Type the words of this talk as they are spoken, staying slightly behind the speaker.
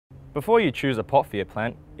Before you choose a pot for your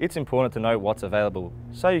plant, it's important to know what's available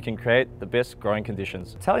so you can create the best growing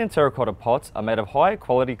conditions. Italian terracotta pots are made of high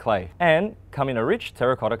quality clay and come in a rich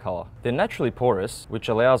terracotta colour. They're naturally porous, which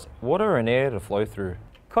allows water and air to flow through.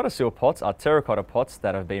 Cotta-seal pots are terracotta pots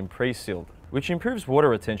that have been pre-sealed, which improves water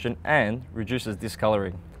retention and reduces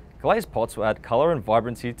discolouring. Glazed pots will add colour and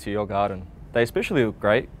vibrancy to your garden. They especially look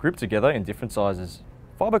great grouped together in different sizes.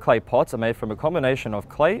 Fibre clay pots are made from a combination of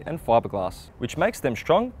clay and fiberglass, which makes them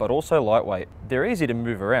strong but also lightweight. They're easy to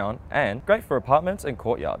move around and great for apartments and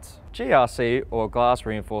courtyards. GRC, or glass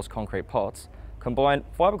reinforced concrete pots, combine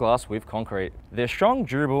fiberglass with concrete. They're strong,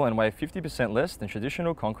 durable and weigh 50% less than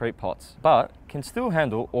traditional concrete pots, but can still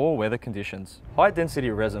handle all weather conditions. High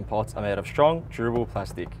density resin pots are made of strong, durable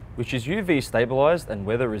plastic, which is UV stabilised and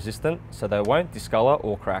weather resistant so they won't discolour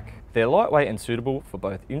or crack. They're lightweight and suitable for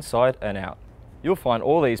both inside and out. You'll find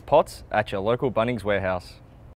all these pots at your local Bunnings Warehouse.